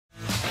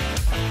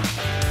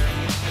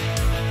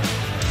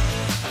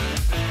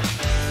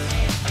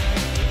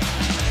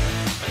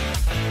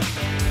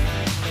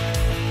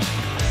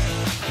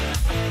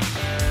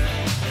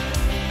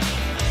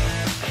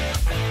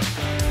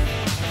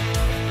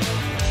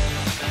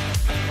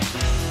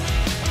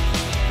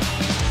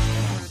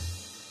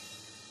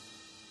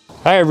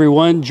Hi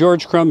everyone,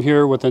 George Krumm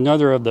here with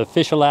another of the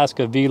Fish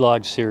Alaska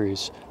vlog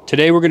series.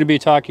 Today we're going to be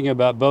talking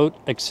about boat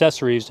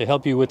accessories to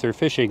help you with your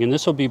fishing, and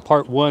this will be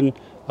part one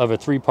of a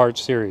three-part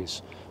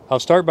series. I'll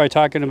start by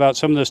talking about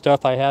some of the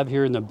stuff I have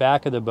here in the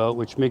back of the boat,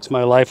 which makes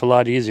my life a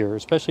lot easier,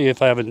 especially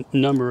if I have a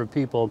number of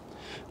people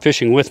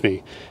fishing with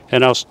me.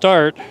 And I'll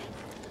start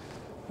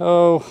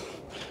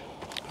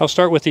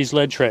with these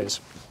lead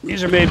trays.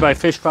 These are made by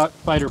Fish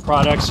Fighter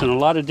Products, and a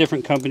lot of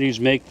different companies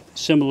make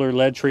similar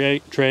lead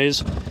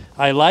trays.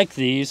 I like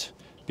these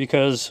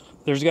because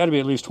there's got to be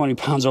at least 20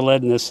 pounds of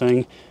lead in this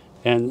thing,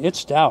 and it's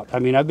stout. I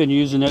mean, I've been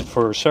using it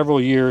for several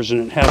years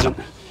and it hasn't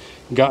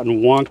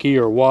gotten wonky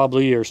or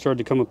wobbly or started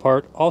to come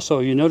apart. Also,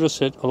 you notice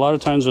that a lot of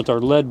times with our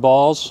lead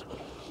balls,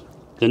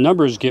 the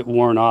numbers get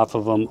worn off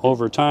of them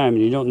over time,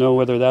 and you don't know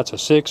whether that's a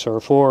 6 or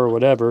a 4 or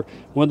whatever.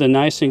 One of the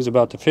nice things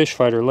about the Fish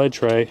Fighter lead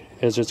tray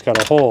is it's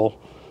got a hole,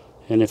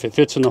 and if it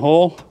fits in the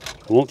hole,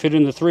 it won't fit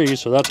in the 3,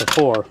 so that's a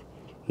 4,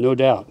 no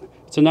doubt.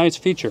 It's a nice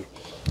feature.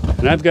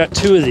 And I've got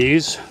two of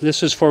these.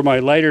 This is for my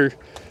lighter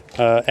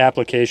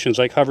applications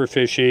like hover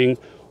fishing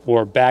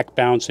or back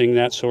bouncing,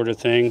 that sort of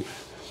thing.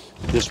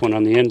 This one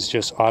on the end is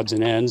just odds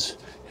and ends.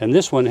 And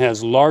this one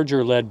has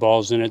larger lead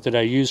balls in it that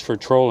I use for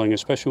trolling,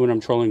 especially when I'm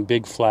trolling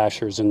big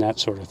flashers and that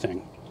sort of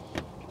thing.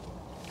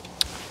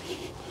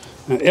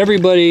 Now,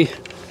 everybody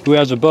who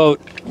has a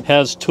boat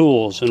has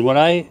tools, and what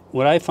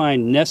I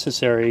find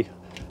necessary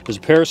is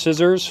a pair of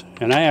scissors,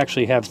 and I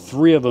actually have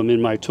 3 of them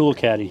in my tool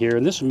caddy here,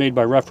 and this is made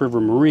by Rough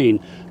River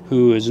Marine,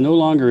 who is no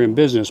longer in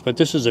business, but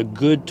this is a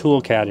good tool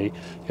caddy.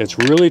 It's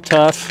really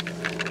tough.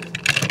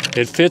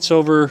 It fits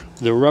over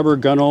the rubber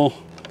gunnel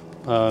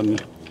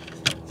that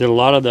a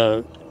lot of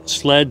the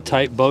sled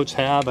type boats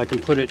have. I can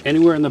put it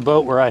anywhere in the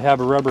boat where I have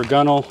a rubber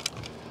gunnel,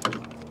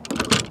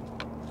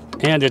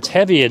 and it's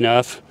heavy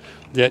enough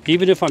that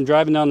even if I'm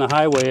driving down the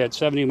highway at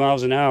 70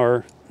 miles an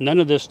hour, none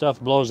of this stuff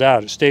blows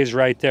out. It stays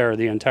right there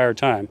the entire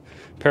time.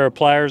 Pair of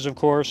pliers, of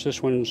course.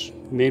 This one's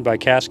made by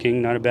KastKing,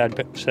 not a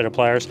bad set of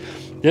pliers.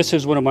 This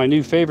is one of my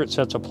new favorite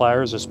sets of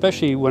pliers,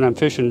 especially when I'm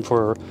fishing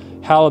for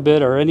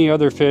halibut or any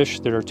other fish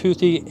that are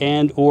toothy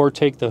and or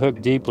take the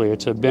hook deeply.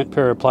 It's a bent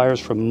pair of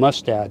pliers from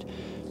Mustad.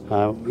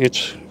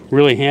 It's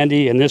really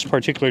handy, and this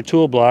particular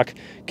tool block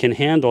can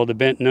handle the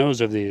bent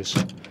nose of these.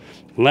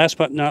 Last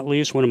but not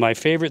least, one of my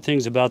favorite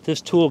things about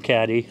this tool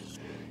caddy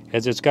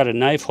is it's got a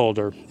knife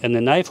holder, and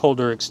the knife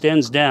holder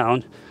extends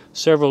down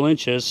several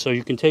inches, so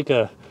you can take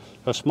a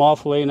small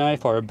fillet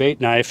knife or a bait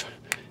knife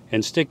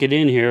and stick it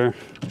in here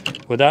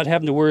without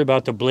having to worry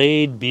about the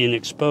blade being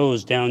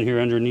exposed down here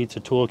underneath the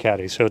tool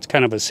caddy. So it's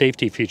kind of a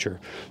safety feature.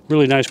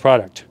 Really nice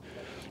product.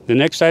 The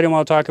next item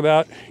I'll talk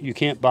about, you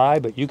can't buy,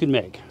 but you can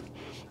make.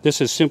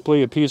 This is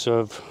simply a piece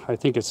of, I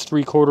think it's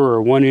 3/4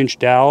 or 1 inch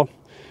dowel.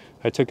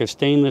 I took a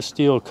stainless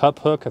steel cup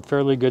hook, a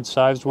fairly good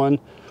sized one.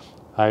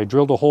 I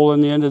drilled a hole in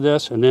the end of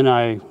this, and then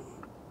I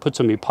put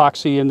some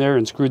epoxy in there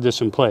and screwed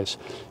this in place.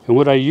 And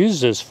what I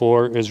use this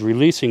for is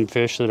releasing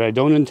fish that I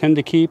don't intend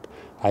to keep,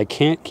 I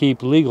can't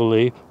keep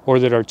legally, or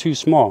that are too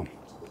small.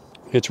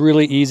 It's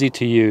really easy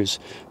to use.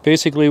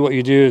 Basically what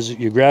you do is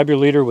you grab your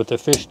leader with the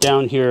fish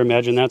down here,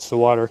 imagine that's the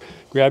water,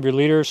 grab your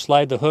leader,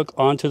 slide the hook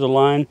onto the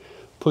line,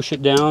 push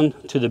it down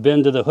to the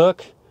bend of the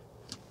hook,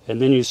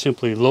 and then you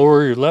simply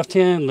lower your left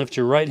hand, lift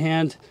your right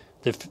hand,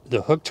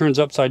 the hook turns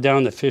upside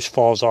down, the fish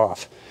falls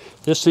off.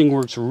 This thing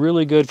works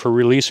really good for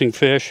releasing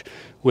fish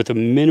with a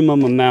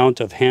minimum amount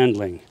of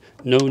handling.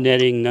 No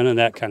netting, none of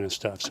that kind of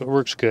stuff. So it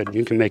works good.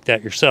 You can make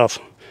that yourself.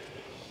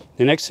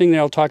 The next thing that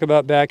I'll talk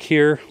about back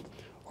here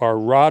are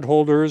rod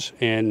holders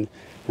and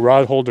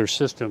rod holder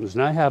systems.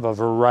 And I have a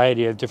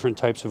variety of different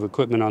types of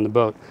equipment on the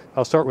boat.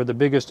 I'll start with the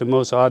biggest and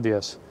most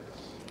obvious.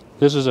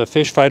 This is a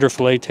Fish Fighter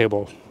fillet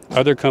table.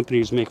 Other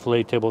companies make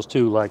fillet tables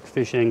too, like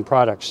FishEng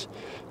products.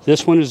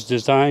 This one is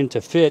designed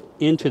to fit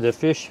into the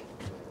Fish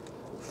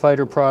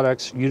Fighter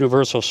Products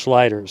universal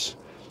sliders.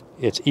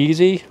 It's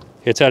easy,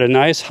 it's at a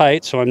nice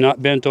height, so I'm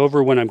not bent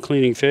over when I'm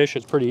cleaning fish.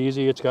 It's pretty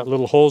easy. It's got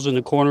little holes in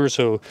the corners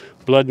so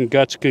blood and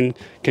guts can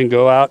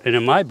go out. And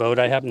in my boat,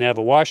 I happen to have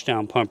a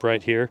washdown pump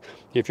right here.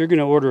 If you're going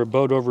to order a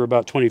boat over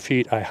about 20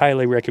 feet, I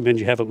highly recommend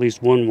you have at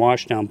least one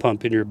washdown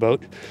pump in your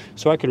boat,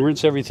 so I can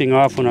rinse everything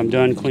off when I'm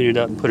done, clean it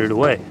up, and put it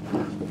away.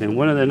 And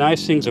one of the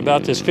nice things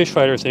about this Fish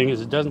Fighter thing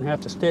is it doesn't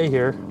have to stay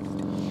here.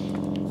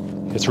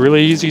 It's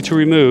really easy to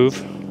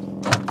remove.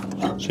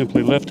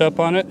 Simply lift up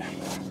on it.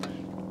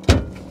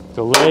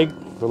 The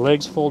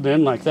legs fold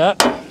in like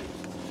that.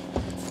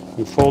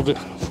 You fold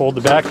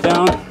the back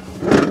down.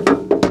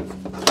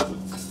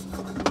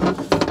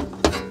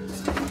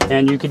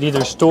 And you can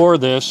either store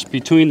this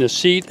between the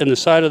seat and the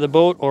side of the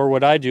boat, or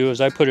what I do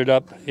is I put it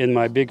up in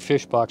my big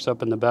fish box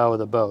up in the bow of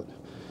the boat.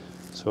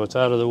 So it's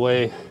out of the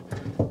way,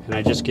 and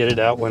I just get it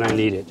out when I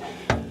need it.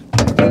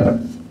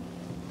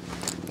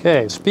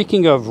 Okay,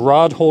 speaking of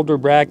rod holder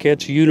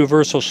brackets,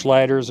 universal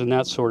sliders, and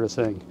that sort of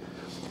thing,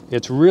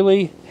 it's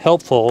really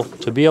helpful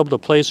to be able to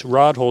place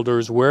rod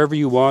holders wherever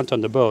you want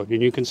on the boat.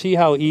 And you can see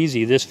how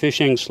easy this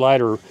FishEng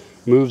slider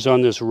moves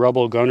on this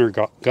rubble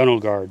gunnel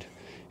guard.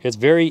 It's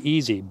very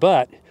easy,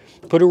 but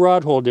put a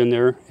rod hold in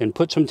there and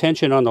put some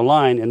tension on the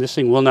line, and this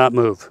thing will not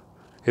move.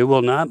 It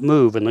will not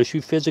move unless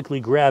you physically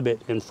grab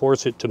it and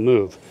force it to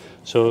move.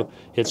 So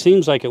it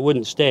seems like it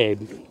wouldn't stay,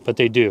 but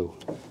they do.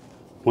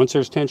 Once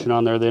there's tension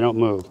on there, they don't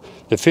move.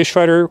 The Fish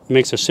Fighter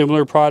makes a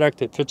similar product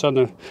that fits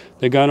on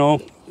the gunnel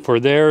for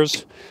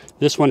theirs.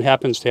 This one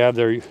happens to have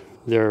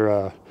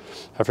their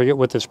I forget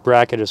what this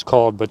bracket is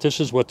called, but this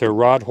is what their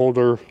rod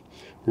holder,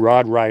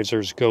 rod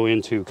risers go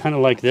into. Kind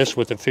of like this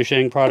with the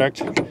FishEng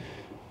product.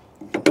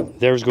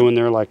 Theirs go in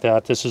there like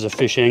that. This is a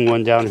FishEng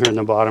one down here in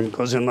the bottom. It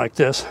goes in like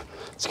this.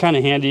 It's kind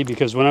of handy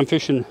because when I'm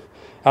fishing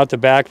out the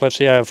back, let's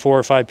say I have 4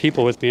 or 5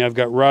 people with me, I've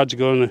got rods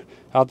going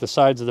out the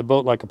sides of the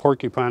boat like a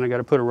porcupine. I got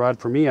to put a rod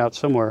for me out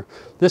somewhere.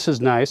 This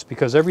is nice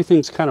because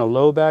everything's kind of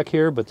low back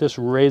here, but this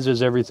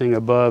raises everything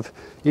above,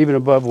 even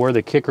above where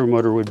the kicker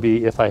motor would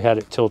be if I had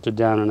it tilted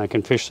down, and I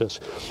can fish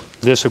this.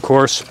 This, of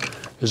course,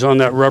 is on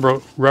that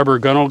rubber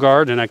gunnel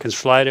guard, and I can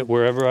slide it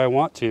wherever I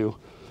want to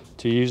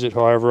use it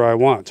however I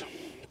want.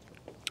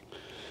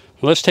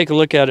 Let's take a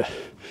look at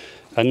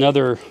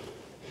another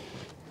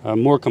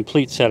more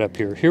complete setup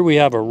here. Here we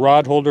have a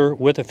rod holder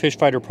with a Fish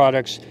Fighter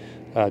Products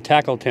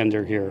tackle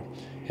tender here.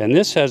 And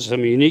this has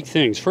some unique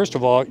things. First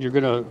of all, you're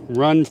going to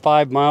run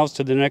 5 miles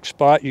to the next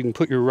spot. You can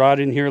put your rod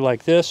in here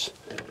like this.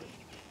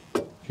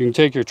 You can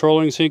take your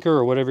trolling sinker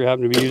or whatever you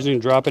happen to be using,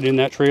 drop it in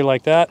that tray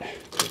like that.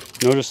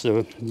 Notice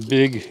the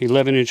big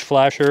 11-inch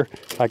flasher.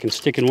 I can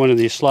stick in one of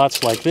these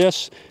slots like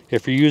this.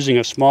 If you're using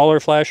a smaller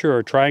flasher or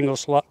a triangle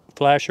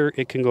flasher,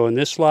 it can go in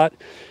this slot.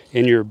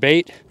 And your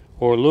bait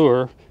or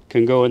lure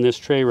can go in this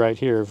tray right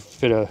here.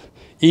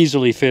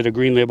 Easily fit a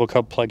green label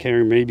cup plug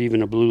herring, maybe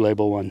even a blue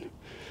label one.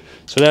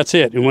 So that's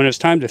it. And when it's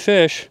time to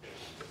fish,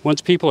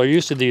 once people are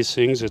used to these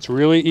things, it's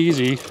really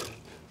easy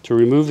to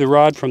remove the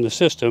rod from the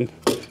system.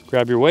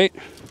 Grab your weight,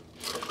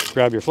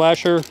 grab your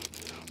flasher.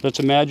 Let's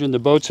imagine the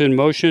boat's in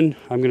motion.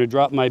 I'm going to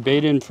drop my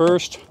bait in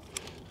first,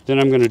 then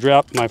I'm going to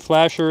drop my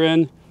flasher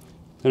in,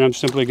 then I'm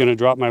simply going to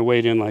drop my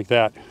weight in like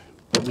that,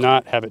 but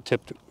not have it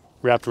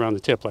wrapped around the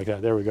tip like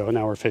that. There we go.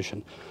 Now we're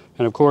fishing.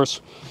 And of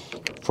course,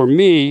 for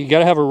me, you got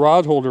to have a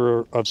rod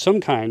holder of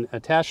some kind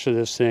attached to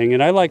this thing.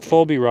 And I like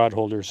Folbe rod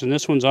holders. And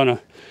this one's on an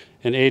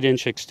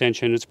 8-inch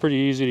extension. It's pretty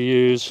easy to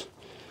use.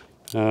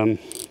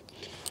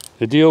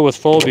 The deal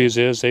with Folbes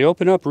is they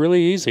open up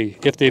really easy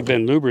if they've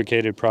been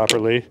lubricated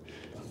properly.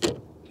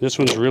 This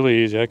one's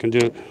really easy. I can do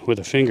it with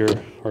a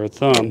finger or a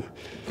thumb.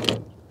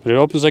 But it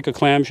opens like a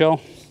clamshell.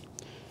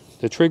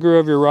 The trigger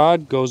of your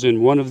rod goes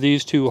in one of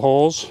these 2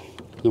 holes,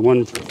 the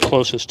one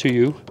closest to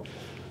you.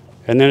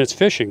 And then it's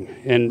fishing.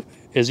 And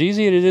as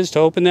easy as it is to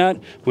open that,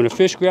 when a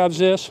fish grabs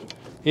this,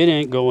 it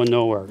ain't going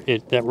nowhere.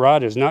 That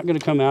rod is not going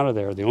to come out of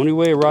there. The only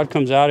way a rod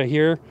comes out of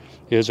here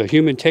is a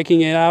human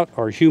taking it out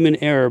or human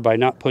error by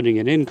not putting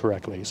it in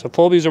correctly. So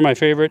Folbes are my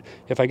favorite.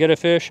 If I get a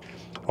fish,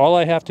 all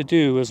I have to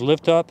do is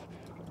lift up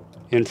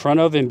in front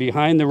of and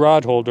behind the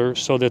rod holder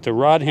so that the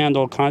rod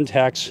handle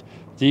contacts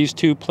these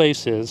 2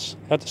 places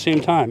at the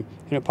same time,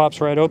 and it pops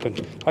right open.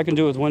 I can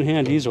do it with one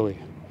hand easily.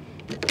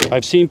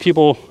 I've seen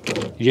people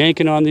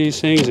yanking on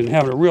these things and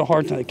having a real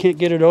hard time. They can't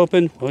get it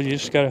open. Well, you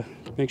just got to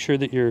make sure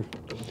that you're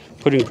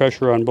putting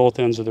pressure on both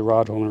ends of the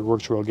rod holder. It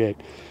works real great.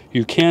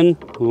 You can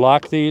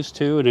lock these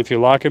too, and if you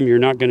lock them, you're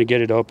not going to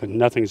get it open.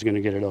 Nothing's going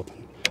to get it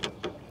open.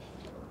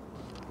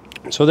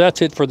 So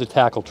that's it for the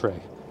tackle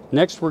tray.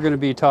 Next, we're going to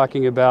be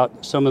talking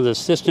about some of the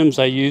systems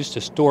I use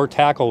to store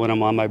tackle when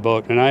I'm on my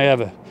boat. And I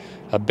have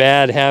a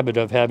bad habit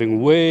of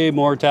having way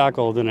more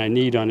tackle than I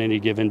need on any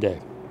given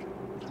day.